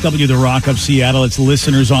 KISW, The Rock of Seattle. It's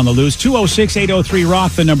listeners on the loose.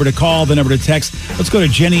 206-803-ROCK, the number to call, the number to text. Let's go to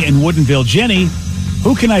Jenny in Woodinville. Jenny,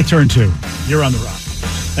 who can I turn to? You're on The Rock.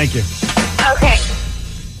 Thank you. Okay.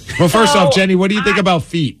 Well, first off, Jenny, what do you think about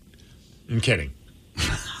feet? I'm kidding.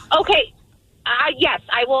 Okay. Yes,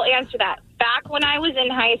 I will answer that. Back when I was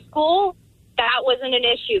in high school, that wasn't an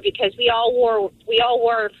issue because we all wore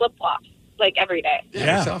flip-flops like every day.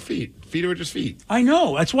 Yeah. We saw feet. Feet are just feet. I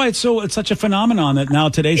know. That's why it's such a phenomenon that now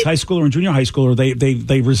today's high schooler and junior high schooler,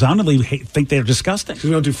 they resoundingly think they're disgusting. So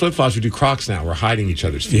we don't do flip-flops, we do Crocs now. We're hiding each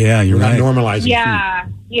other's feet. Yeah, you're right. We're not normalizing feet.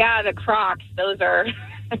 Yeah, the Crocs. Those are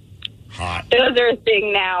hot. Those are a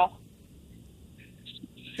thing now.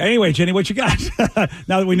 Anyway, Jenny, what you got?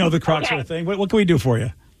 Now that we know the Crocs are a thing, what can we do for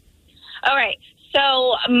you? All right.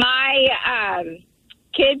 So my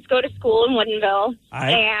kids go to school in Woodinville,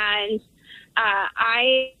 and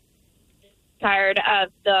I tired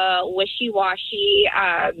of the wishy-washy,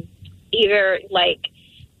 either like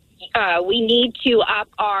we need to up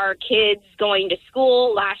our kids going to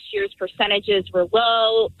school. Last year's percentages were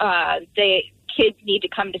low. The kids need to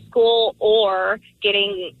come to school, or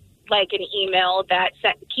getting like an email that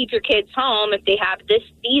said, keep your kids home if they have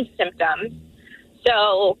these symptoms.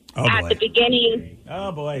 So at the beginning.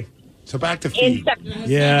 Oh, boy. So back to feet.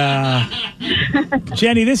 Yeah.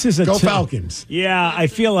 Jenny, this is Go Falcons. Yeah, I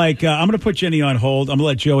feel like I'm going to put Jenny on hold. I'm going to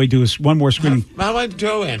let Joey do one more screening. I'll let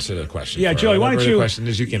Joe answer the question. Yeah, Joey, why don't you? The question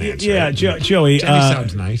is you can answer. Yeah, it. Joey. Jenny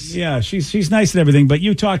sounds nice. Yeah, she's nice and everything, but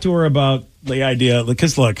you talk to her about the idea,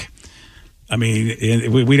 because look, I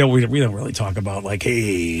mean, we don't really talk about like,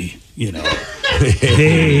 hey,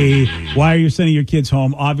 hey, why are you sending your kids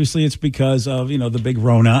home? Obviously, it's because of the big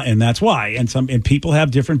Rona, and that's why. And people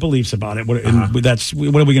have different beliefs about it. What are we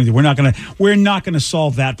going to do? We're not going to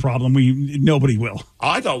solve that problem. Nobody will.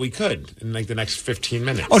 I thought we could in like the next 15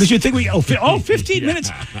 minutes. Oh, did you think 15 minutes?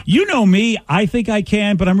 You know me. I think I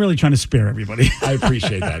can, but I'm really trying to spare everybody. I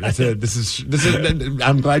appreciate that. This is.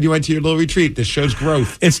 I'm glad you went to your little retreat. This shows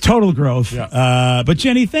growth. It's total growth. Yeah. But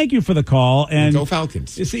Jenny, thank you for the call. And go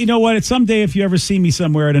Falcons. You know what? Someday, if you ever see me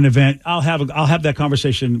somewhere at an event, I'll have that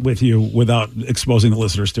conversation with you without exposing the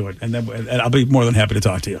listeners to it, and I'll be more than happy to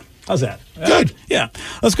talk to you. How's that? Good. Yeah.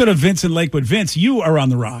 Let's go to Vince in Lakewood. Vince, you are on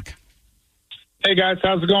The Rock. Hey, guys.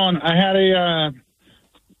 How's it going? I had a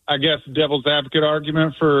devil's advocate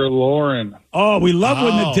argument for Lauren. Oh, we love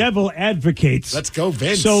when the devil advocates. Let's go,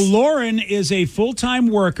 Vince. So Lauren is a full-time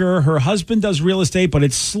worker. Her husband does real estate, but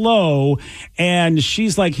it's slow. And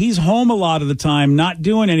she's like, he's home a lot of the time, not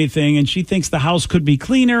doing anything. And she thinks the house could be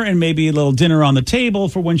cleaner and maybe a little dinner on the table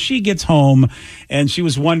for when she gets home. And she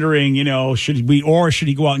was wondering, should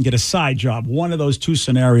he go out and get a side job? One of those two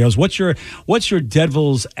scenarios. What's your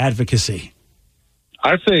devil's advocacy?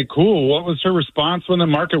 I say, cool. What was her response when the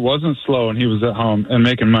market wasn't slow and he was at home and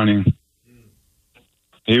making money?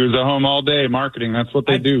 He was at home all day marketing. That's what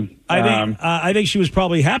they do. I think she was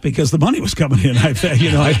probably happy because the money was coming in. I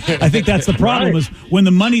think that's the problem. Right. Is when the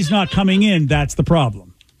money's not coming in, that's the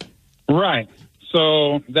problem. Right.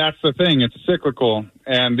 So that's the thing. It's cyclical.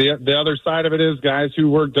 And the other side of it is guys who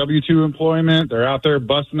work W-2 employment. They're out there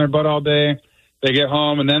busting their butt all day. They get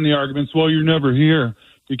home, and then the arguments, well, you're never here.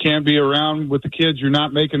 You can't be around with the kids. You're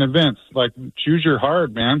not making events. Like, choose your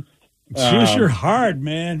hard, man. Choose your hard,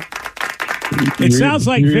 man. It sounds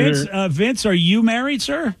like Vince. Vince, are you married,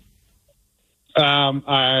 sir?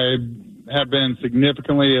 I have been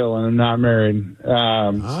significantly ill and I'm not married.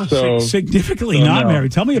 Significantly not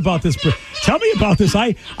married. Tell me about this. Tell me about this.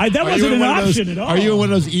 That wasn't an option at all. Are you in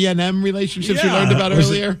one of those E&M relationships we learned about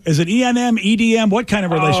earlier? Is it E&M, EDM? What kind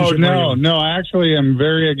of relationship? No. I actually am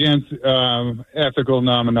very against ethical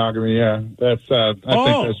non-monogamy. Yeah, that's. I think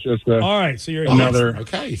that's just all right. So you're another.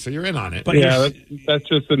 Okay, so you're in on it. But yeah, that's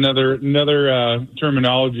just another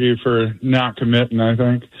terminology for not committing, I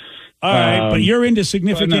think. All right, but you're into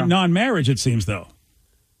significant non-marriage, it seems, though.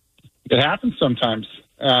 It happens sometimes.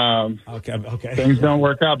 Okay. Things don't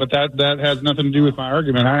work out, but that has nothing to do with my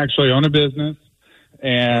argument. I actually own a business,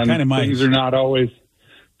 and things are not always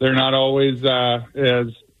as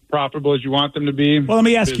profitable as you want them to be. Well, let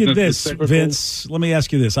me ask you this, Vince. Let me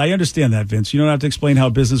ask you this. I understand that, Vince. You don't have to explain how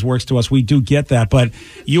business works to us. We do get that, but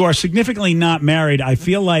you are significantly not married. I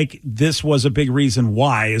feel like this was a big reason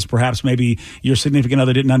why, is perhaps maybe your significant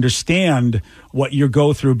other didn't understand what you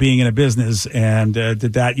go through being in a business, and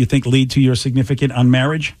did that, you think, lead to your significant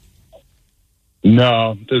unmarriage?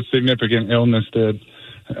 No, the significant illness did.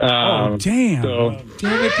 Damn. So,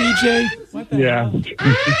 damn it, BJ.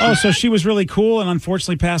 Yeah. So she was really cool and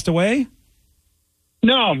unfortunately passed away?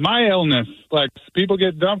 No, my illness. Like, people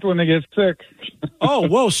get dumped when they get sick. Oh,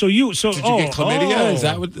 whoa. So did you get chlamydia? Is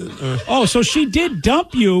that what so she did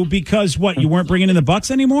dump you because what? You weren't bringing in the bucks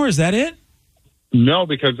anymore? Is that it? No,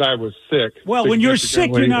 because I was sick. Well, when you're sick,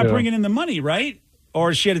 you're not bringing in the money, right?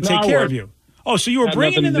 Or she had to take care of you. Oh, so you were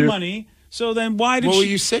bringing in the money. So then why did What were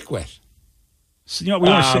you sick with? So, we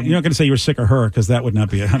weren't sick. You're not going to say you were sick of her, because that would not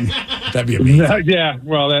be that'd be amazing. Yeah,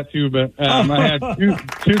 well, that too. But I had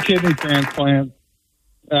two kidney transplants.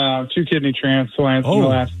 In the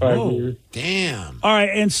last 5 years. Damn. All right,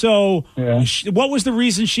 and so what was the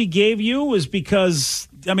reason she gave you? Was because,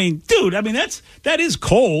 dude, that is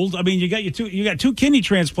cold. You got two kidney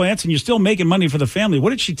transplants, and you're still making money for the family. What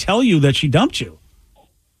did she tell you that she dumped you?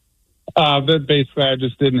 That basically I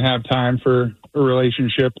just didn't have time for a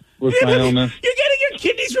relationship with my illness. You're getting your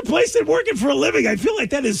kidneys replaced and working for a living. I feel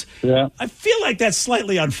like that is. Yeah. I feel like that's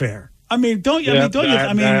slightly unfair. Don't you?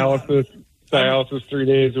 Dialysis 3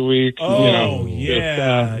 days a week. Oh,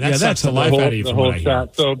 that's a life out of you. The whole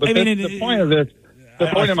shot. So, but the point of this, the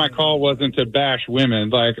point of my call wasn't to bash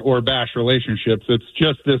women, or bash relationships. It's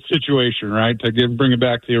just this situation, right? To bring it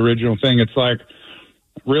back to the original thing. It's like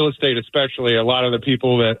real estate, especially. A lot of the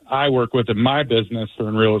people that I work with in my business are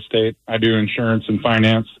in real estate. I do insurance and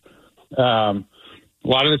finance. A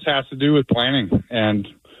lot of this has to do with planning and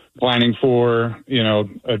planning for,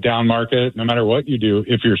 a down market, no matter what you do,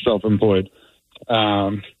 if you're self-employed.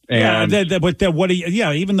 Even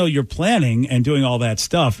though you're planning and doing all that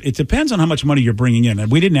stuff, it depends on how much money you're bringing in.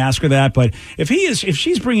 And we didn't ask her that, but if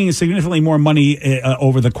she's bringing in significantly more money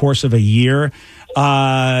over the course of a year,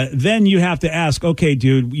 then you have to ask, okay,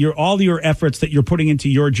 dude, all your efforts that you're putting into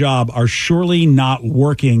your job are surely not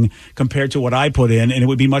working compared to what I put in, and it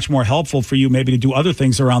would be much more helpful for you maybe to do other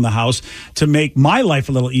things around the house to make my life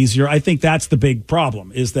a little easier. I think that's the big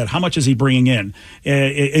problem, is that how much is he bringing in,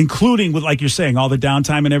 including with, like you're saying, all the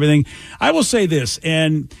downtime and everything. I will say this,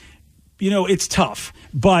 and, it's tough,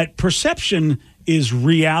 but perception is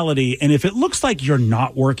reality, and if it looks like you're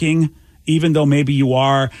not working, even though maybe you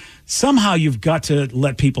are, somehow you've got to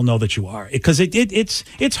let people know that you are, because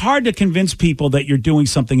it's hard to convince people that you're doing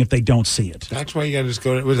something if they don't see it. That's why you got to just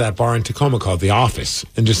go to that bar in Tacoma called The Office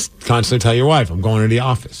and just constantly tell your wife, I'm going to the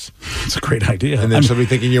office. It's a great idea. And then she'll be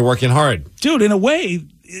thinking you're working hard. Dude, in a way,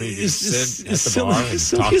 sit at the bar and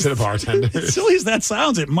talk to the bartender. As silly as that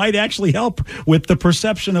sounds, it might actually help with the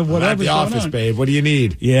perception of whatever's going on. At the office, babe. What do you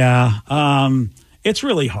need? Yeah. It's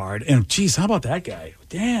really hard. And, geez, how about that guy?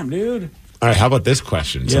 Damn, dude. All right, how about this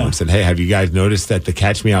question? Someone said, hey, have you guys noticed that the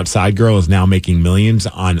Catch Me Outside girl is now making millions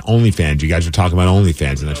on OnlyFans? You guys were talking about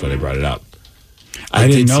OnlyFans, and that's why they brought it up. I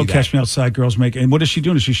didn't know Catch Me Outside girls make. And what is she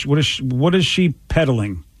doing? What is she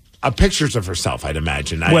peddling? Pictures of herself, I'd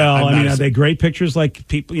imagine. Are they great pictures? Like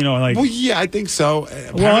people, Well, yeah, I think so.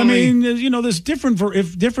 There's different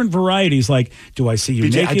varieties. Like, do I see you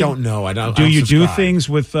naked? I don't know. Do you do things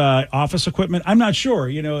with office equipment? I'm not sure.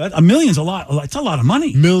 $1 million's a lot. It's a lot of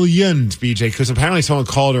money. Millions, BJ. Because apparently someone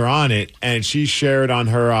called her on it, and she shared on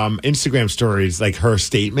her Instagram stories like her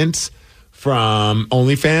statements from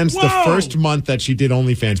OnlyFans. Whoa. The first month that she did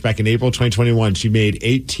OnlyFans back in April 2021, she made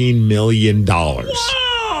 $18 million.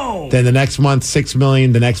 Whoa! Then the next month, 6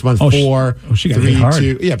 million. The next month, 4. She got 3, hit hard.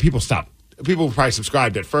 2. Yeah, people stop. People probably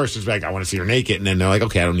subscribed at first. It's like, I want to see her naked. And then they're like,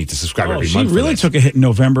 okay, I don't need to subscribe every month. She really took a hit in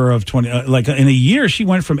November of 20. Like in a year, she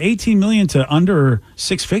went from 18 million to under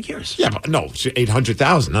 6 figures. Yeah, but no,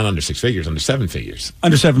 800,000, not under 6 figures, under 7 figures.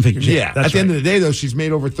 Under 7 figures. Yeah. At the end of the day, though, she's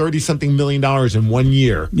made over $30-something million in 1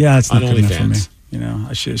 year. Yeah, it's not on good enough for me. OnlyFans. You know,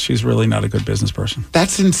 she's really not a good business person.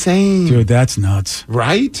 That's insane. Dude, that's nuts.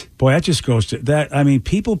 Right? Boy, that just goes to that. I mean,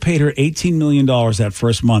 people paid her $18 million that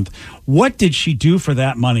first month. What did she do for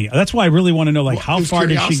that money? That's why I really want to know, like, how far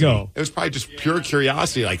did she go? It was probably just pure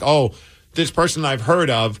curiosity. Like, oh, this person I've heard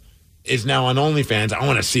of is now on OnlyFans. I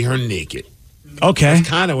want to see her naked. Okay. That's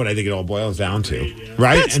kind of what I think it all boils down to.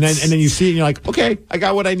 Right? And then you see it and you're like, okay, I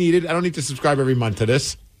got what I needed. I don't need to subscribe every month to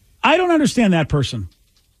this. I don't understand that person.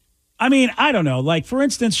 I mean, I don't know. Like, for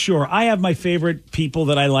instance, sure, I have my favorite people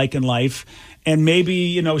that I like in life, and maybe,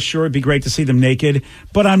 you know, sure, it'd be great to see them naked,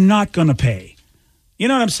 but I'm not going to pay. You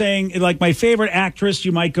know what I'm saying? Like, my favorite actress,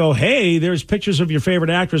 you might go, hey, there's pictures of your favorite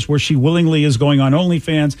actress where she willingly is going on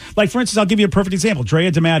OnlyFans. Like, for instance, I'll give you a perfect example.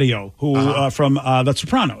 Drea DiMatteo, who from The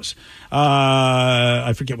Sopranos.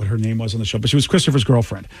 I forget what her name was on the show, but she was Christopher's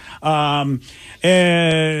girlfriend. And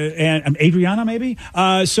Adriana, maybe?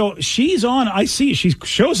 So she's on, I see, she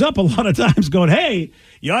shows up a lot of times going, hey,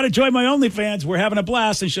 you ought to join my OnlyFans. We're having a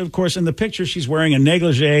blast. And she, of course, in the picture, she's wearing a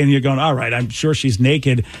negligee, and you're going, all right, I'm sure she's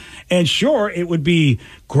naked. And sure, it would be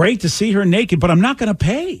great to see her naked, but I'm not going to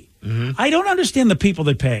pay. Mm-hmm. I don't understand the people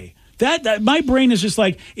that pay. That my brain is just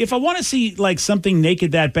like, if I want to see like something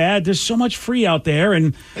naked that bad, there's so much free out there,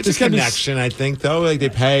 and it's a connection. I think though, like they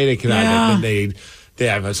pay, they can they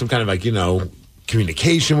have some kind of like, you know,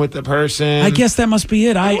 communication with the person. I guess that must be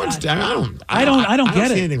it. I don't get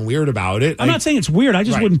see it. Anything weird about it. I'm not saying it's weird. I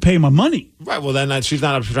just wouldn't pay my money. Right. Well, then she's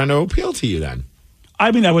not trying to appeal to you. Then.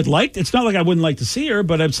 I mean, I would like. It's not like I wouldn't like to see her,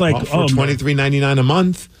 but it's like for $23.99 a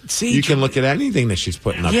month. See, you can look at anything that she's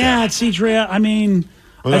putting up. Yeah, see, Drea. I mean,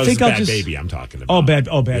 well, I think I'll Bad just Baby. I'm talking about. Bad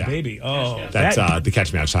Baby. Oh, that's the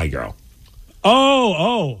Catch Me Outside girl.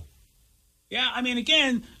 Oh. Yeah, I mean,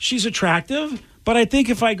 again, she's attractive. But I think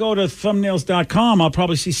if I go to thumbnails.com, I'll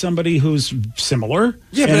probably see somebody who's similar.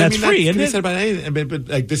 Yeah, and but that's I mean, free. That's said about anything. But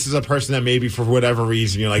like, this is a person that maybe for whatever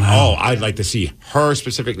reason you're like, oh, I'd like to see her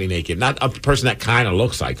specifically naked, not a person that kind of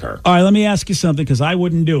looks like her. All right, let me ask you something because I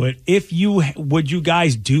wouldn't do it. Would you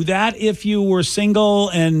guys do that if you were single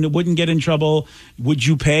and wouldn't get in trouble? Would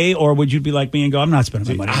you pay, or would you be like me and go, I'm not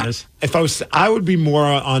spending my money on this? I would be more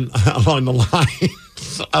along the line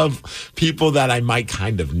of people that I might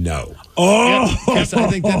kind of know. Oh, because I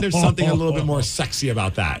think that there's something a little bit more sexy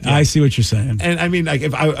about that. Yeah. I see what you're saying. And I mean, like,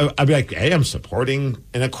 if I'd be like, hey, I'm supporting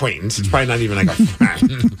an acquaintance. It's probably not even like a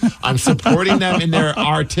friend. I'm supporting them in their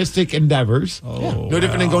artistic endeavors. No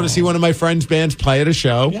different than going to see one of my friends' bands play at a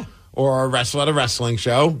show or wrestle at a wrestling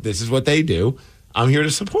show. This is what they do. I'm here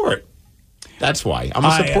to support. That's why. I'm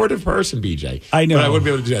a supportive person, BJ. I know. But I wouldn't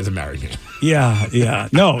be able to do that as a married man. Yeah.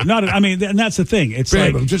 No, not. I mean, and that's the thing. It's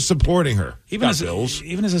Babe, like I'm just supporting her. Even as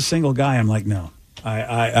a single guy, I'm like, no.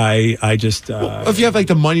 I just. Well, if you have like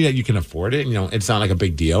the money that you can afford it, you know, it's not like a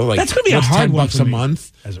big deal. Like that's gonna be a hard one $10 a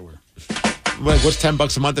month, as it were. Like, what's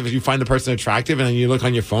 $10 a month if you find the person attractive and then you look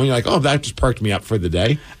on your phone, you're like, oh, that just perked me up for the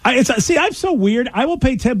day. See, I'm so weird. I will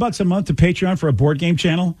pay $10 a month to Patreon for a board game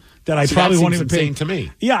channel that I probably won't even pay. To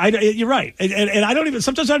me. Yeah, you're right. And I don't even,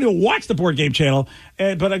 sometimes I don't even watch the board game channel,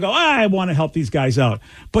 but I go, I want to help these guys out.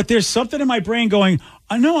 But there's something in my brain going,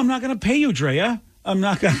 no, I'm not going to pay you, Drea. I'm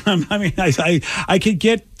not going to, I mean,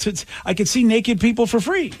 I could see naked people for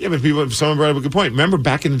free. Yeah, but someone brought up a good point. Remember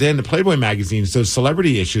back in the day in the Playboy magazines, those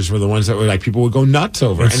celebrity issues were the ones that were like people would go nuts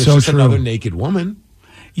over. And it's so just true. Another naked woman.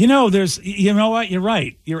 You know, you know what? You're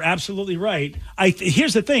right. You're absolutely right.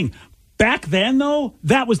 Here's the thing. Back then, though,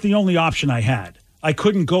 that was the only option I had. I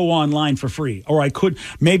couldn't go online for free, or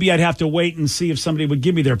maybe I'd have to wait and see if somebody would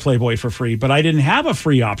give me their Playboy for free, but I didn't have a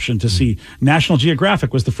free option to see. National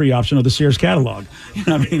Geographic was the free option of the Sears catalog. You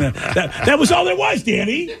know what I mean? That was all there was,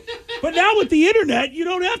 Danny. But now with the internet, you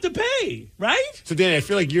don't have to pay, right? So, Danny, I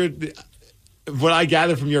feel like what I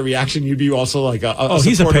gather from your reaction, you'd be also like a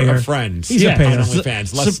he's supporter a payer. of Friends. He's a payer.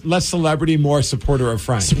 Fans. Less celebrity, more supporter of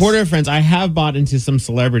Friends. Supporter of Friends. I have bought into some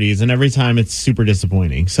celebrities, and every time it's super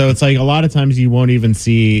disappointing. So it's like a lot of times you won't even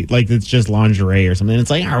see, like, it's just lingerie or something.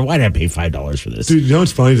 It's like, why did I pay $5 for this? Dude, you know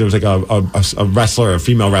what's funny? There was like a wrestler, a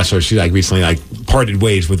female wrestler. She like recently like parted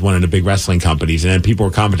ways with one of the big wrestling companies, and then people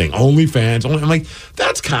were commenting, OnlyFans. I'm like,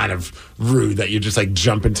 that's kind of rude that you just like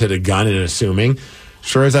jump into the gun and assuming.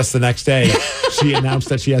 Sure as that's the next day, she announced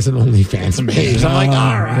that she has an OnlyFans page. I'm like,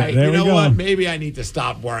 all right, there you we know go. what? Maybe I need to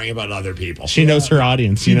stop worrying about other people. She knows her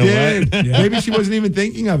audience. You know what? Yeah. Maybe she wasn't even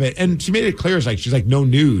thinking of it. And she made it clear, she's like, no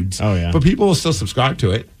nudes. Oh, yeah. But people will still subscribe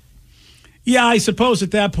to it. Yeah, I suppose at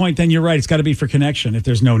that point, then you're right. It's got to be for connection if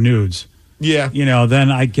there's no nudes. Yeah.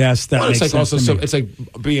 Then I guess that makes it's like sense to me. it's like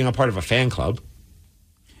being a part of a fan club.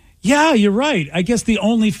 Yeah, you're right. I guess the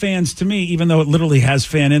OnlyFans to me, even though it literally has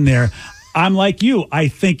fan in there, I'm like you. I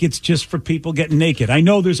think it's just for people getting naked. I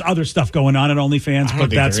know there's other stuff going on at OnlyFans, but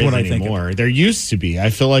that's what I think. Anymore. There used to be. I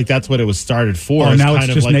feel like that's what it was started for. Oh, now it's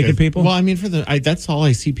kind of just like naked people? Well, I mean, that's all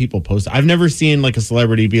I see people post. I've never seen like a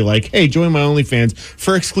celebrity be like, "Hey, join my OnlyFans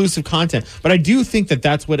for exclusive content." But I do think that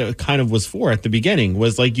that's what it kind of was for at the beginning.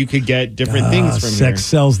 Was like you could get different things from sex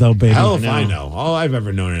sells, though, baby. Hell if I know. All I've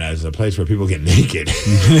ever known it as a place where people get naked.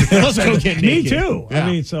 Let's go get naked. Me too. Yeah. I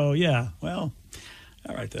mean, so yeah. Well.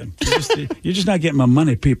 All right, then. You're just not getting my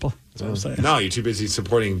money, people. That's what I'm saying. No, you're too busy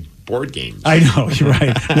supporting board games. I know, you're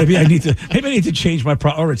right. Maybe I need to change my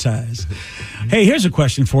prioritize. Hey, here's a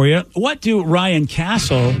question for you. What do Ryan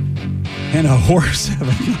Castle and a horse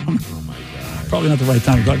have in common? Oh, my God. Probably not the right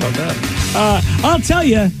time to talk about that. I'll tell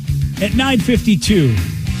you at 9:52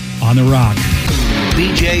 on The Rock.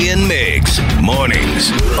 BJ and Migs,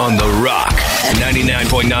 mornings on The Rock,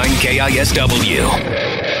 99.9 KISW.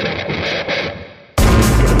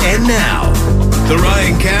 And now, the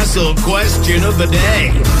Ryan Castle question of the day.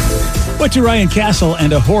 What do Ryan Castle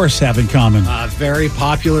and a horse have in common? Very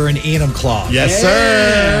popular in Enumclaw. Yes,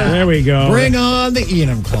 sir. There we go. Bring on the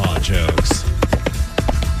Enumclaw jokes.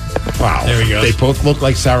 Wow. There we go. They both look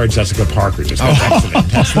like Sarah Jessica Parker. Just got back to them.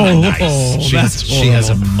 That's not nice. She has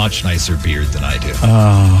a much nicer beard than I do.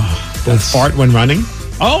 They fart when running?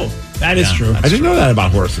 Oh, that is true. I didn't know that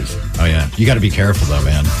about horses. Oh, yeah. You got to be careful, though,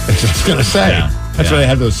 man. I was going to say. Yeah. That's why they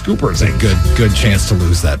have those scoopers. It's a good chance to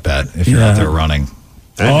lose that bet if you're out there running.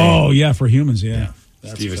 Oh, yeah, for humans, yeah.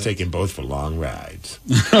 Steve is taking both for long rides.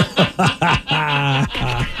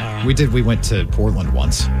 We went to Portland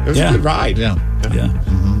once. It was a good ride. Yeah.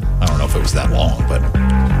 Mm-hmm. I don't know if it was that long, but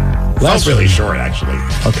That's really short, actually.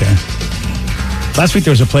 Okay. Last week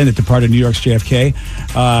there was a plane that departed New York's JFK,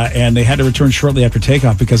 and they had to return shortly after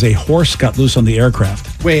takeoff because a horse got loose on the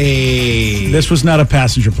aircraft. Wait. This was not a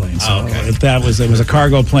passenger plane, so it was a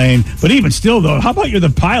cargo plane. But even still, though, how about you're the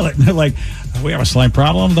pilot? And they're like, we have a slight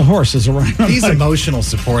problem. The horses are running. These emotional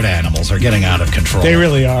support animals are getting out of control. They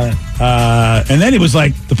really are. And then he was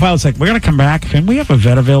like, the pilot's like, we're going to come back, and we have a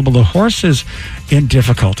vet available. The horse is in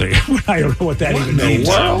difficulty. I don't know what that even means.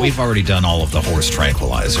 We've already done all of the horse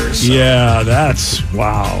tranquilizers. So. Yeah, that's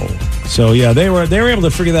wow. So yeah, they were able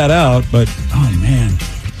to figure that out. But oh man,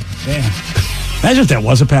 imagine if that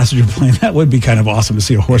was a passenger plane. That would be kind of awesome to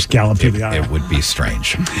see a horse gallop through the aisle. It would be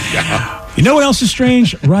strange. You know what else is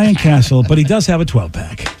strange? Ryan Castle, but he does have a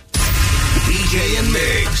 12-pack. BJ and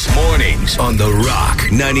Migs, mornings on The Rock,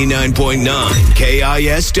 99.9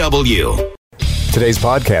 KISW. Today's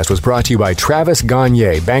podcast was brought to you by Travis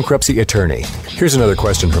Gagne, bankruptcy attorney. Here's another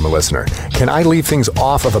question from a listener. Can I leave things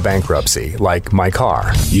off of a bankruptcy, like my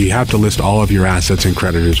car? You have to list all of your assets and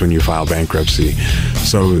creditors when you file bankruptcy.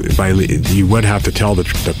 So you would have to tell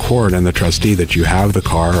the court and the trustee that you have the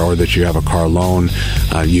car or that you have a car loan.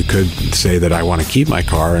 You could say that I want to keep my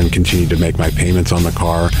car and continue to make my payments on the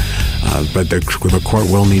car. But the court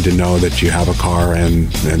will need to know that you have a car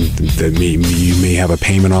and that you may have a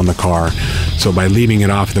payment on the car. So by leaving it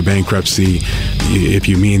off the bankruptcy, if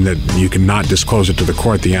you mean that you cannot disclose it to the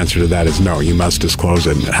court, the answer to that is no, you must disclose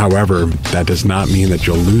it. However, that does not mean that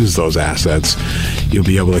you'll lose those assets. You'll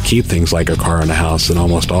be able to keep things like a car and a house in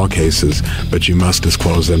almost all cases, but you must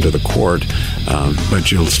disclose them to the court.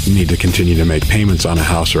 But you'll need to continue to make payments on a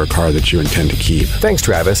house or a car that you intend to keep. Thanks,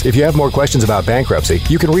 Travis. If you have more questions about bankruptcy,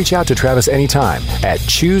 you can reach out to Travis anytime at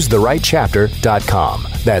choosetherightchapter.com.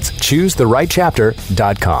 That's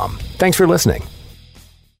choosetherightchapter.com. Thanks for listening.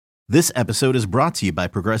 This episode is brought to you by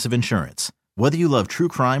Progressive Insurance. Whether you love true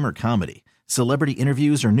crime or comedy, celebrity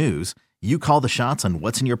interviews or news, you call the shots on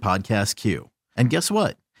what's in your podcast queue. And guess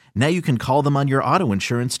what? Now you can call them on your auto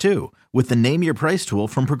insurance too with the Name Your Price tool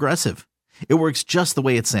from Progressive. It works just the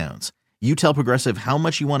way it sounds. You tell Progressive how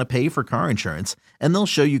much you want to pay for car insurance, and they'll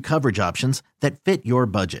show you coverage options that fit your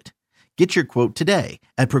budget. Get your quote today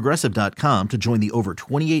at Progressive.com to join the over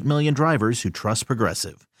 28 million drivers who trust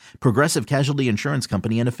Progressive. Progressive Casualty Insurance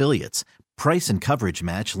Company and Affiliates. Price and coverage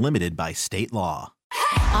match limited by state law.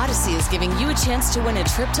 Odyssey is giving you a chance to win a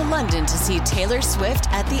trip to London to see Taylor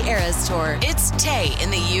Swift at the Eras Tour. It's Tay in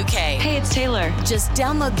the UK. Hey, it's Taylor. Just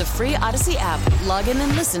download the free Odyssey app, log in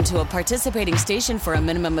and listen to a participating station for a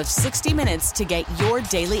minimum of 60 minutes to get your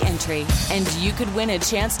daily entry. And you could win a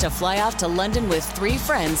chance to fly off to London with 3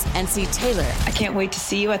 friends and see Taylor. I can't wait to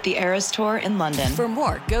see you at the Eras Tour in London. For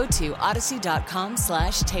more, go to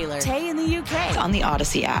odyssey.com/Taylor. Tay in the UK. On the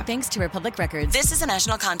Odyssey app. Thanks to Republic Records. This is a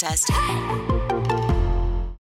national contest.